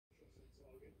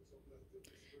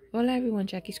Hola everyone,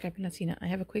 Jackie Scrappy Latina. I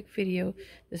have a quick video.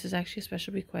 This is actually a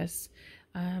special request.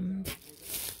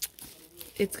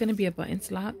 It's going to be a button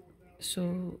slot.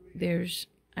 So there's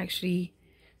actually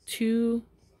two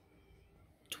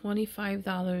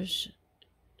 $25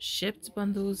 shipped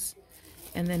bundles,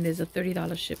 and then there's a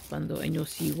 $30 shipped bundle, and you'll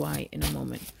see why in a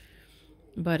moment.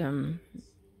 But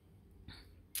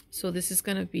so this is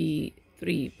going to be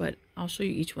 3, but I'll show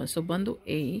you each one. So bundle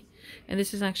A, and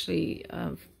this is actually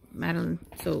Madeline,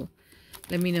 so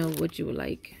let me know what you would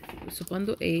like. So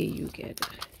bundle A, you get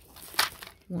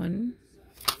 1,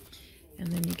 and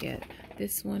then you get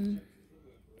this one,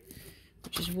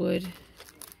 which is wood.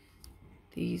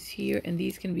 These here, and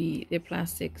these can be, they're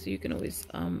plastic, so you can always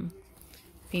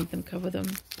paint them, cover them.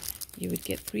 You would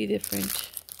get 3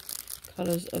 different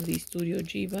colors of these Studio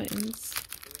G buttons.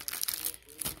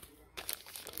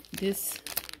 This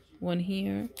one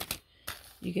here,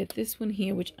 you get this one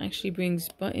here, which actually brings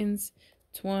buttons,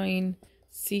 twine,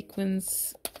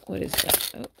 sequins. What is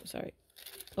that? Oh, sorry.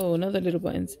 Oh, another little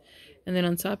buttons. And then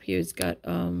on top here, it's got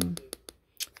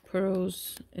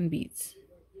pearls and beads.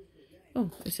 Oh,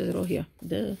 it says it all here.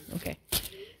 Duh. Okay.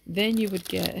 Then you would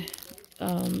get,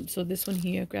 so this one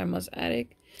here, Grandma's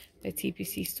Attic by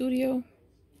TPC Studio.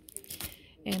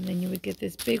 And then you would get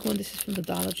this big one. This is from the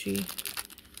Dollar Tree.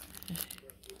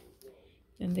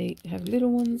 And they have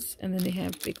little ones, and then they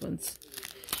have big ones.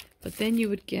 But then you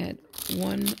would get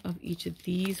 1 of each of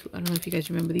these. I don't know if you guys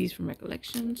remember these from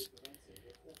Recollections.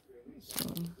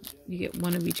 So you get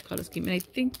 1 of each color scheme. And I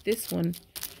think this one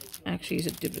actually is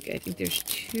a duplicate. I think there's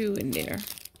 2 in there.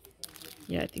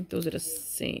 Yeah, I think those are the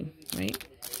same, right?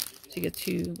 So you get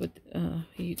 2, but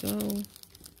here you go.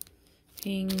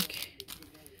 Pink,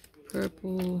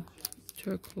 purple,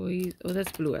 turquoise. Oh,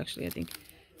 that's blue actually, I think.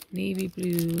 Navy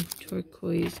blue,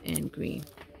 turquoise, and green.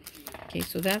 Okay,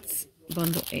 so that's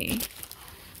bundle A.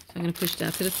 So I'm going to push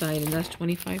that to the side, and that's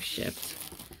 25 shipped.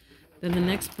 Then the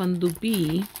next bundle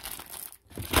B,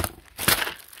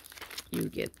 you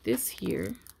get this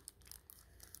here.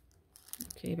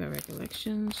 Okay, by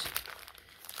Recollections.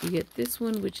 You get this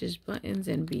one, which is buttons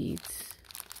and beads.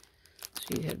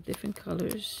 So you have different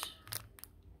colors.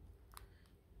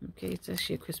 Okay, it's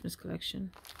actually a Christmas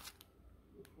collection.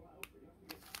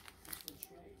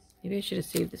 Maybe I should have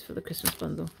saved this for the Christmas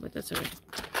bundle, but that's alright.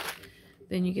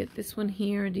 Then you get this one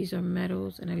here. These are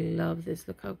metals, and I love this.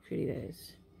 Look how pretty that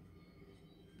is.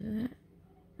 Isn't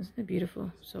that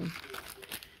beautiful? So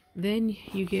then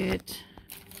you get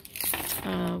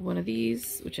one of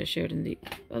these, which I shared in the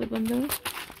other bundle.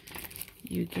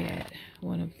 You get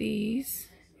one of these.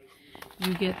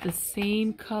 You get the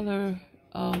same color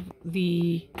of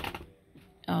the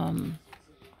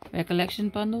Recollection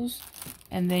bundles,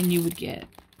 and then you would get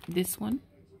this one.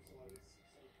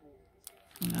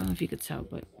 I don't know if you could tell,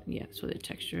 but yeah, so they're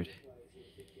textured.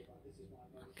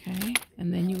 Okay,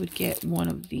 and then you would get 1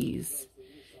 of these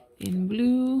in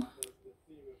blue,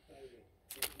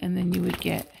 and then you would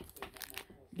get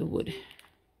the wood.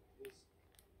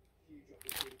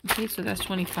 Okay, so that's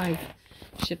 25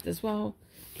 shipped as well.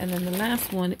 And then the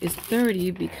last one is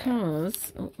 30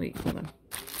 because, oh wait, hold on.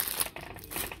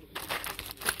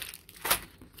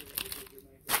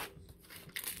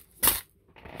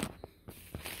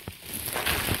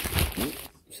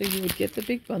 So you would get the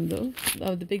big bundle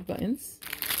of the big buttons.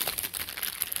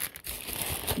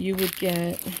 You would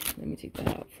get, let me take that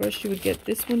out. First you would get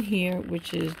this one here,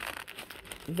 which is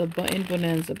the button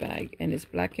bonanza bag, and it's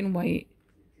black and white.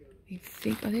 I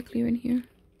think, are they clear in here?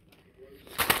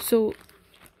 So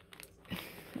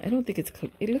I don't think it's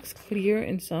clear. It looks clear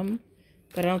in some,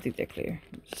 but I don't think they're clear.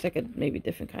 It's like a maybe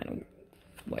different kind of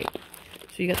white.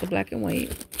 So you got the black and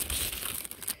white.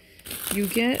 You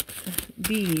get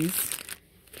these,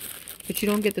 but you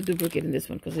don't get the duplicate in this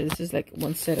one because this is like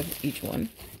 1 set of each one.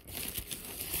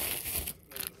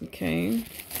 Okay.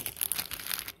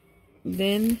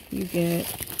 Then you get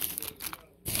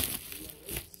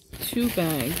 2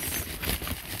 bags.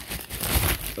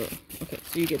 Oh, okay,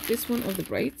 so you get this one of the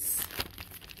brights.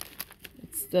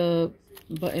 It's the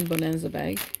button bonanza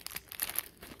bag.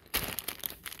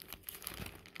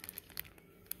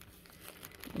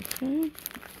 Okay.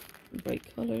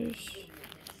 Bright colors,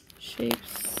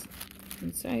 shapes,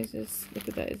 and sizes. Look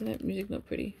at that. Isn't that music not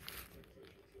pretty?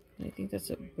 And I think that's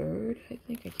a bird. I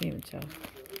think I can't even tell.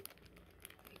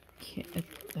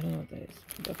 I don't know what that is.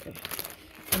 Okay.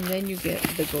 And then you get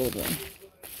the gold one.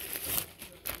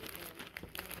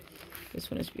 This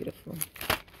one is beautiful.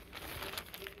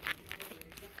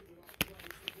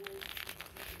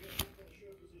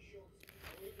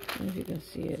 I don't know if you can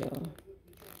see it all.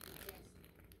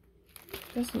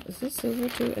 Is this silver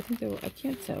too? I think they were, I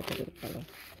can't tell because of the color.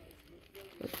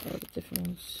 But, oh, the different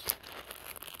ones.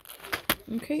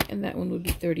 Okay, and that one would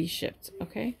be 30 shipped.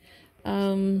 Okay.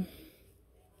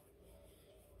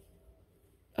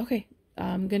 Okay,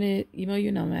 I'm gonna email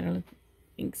you now, Madeline.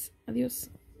 Thanks. Adios.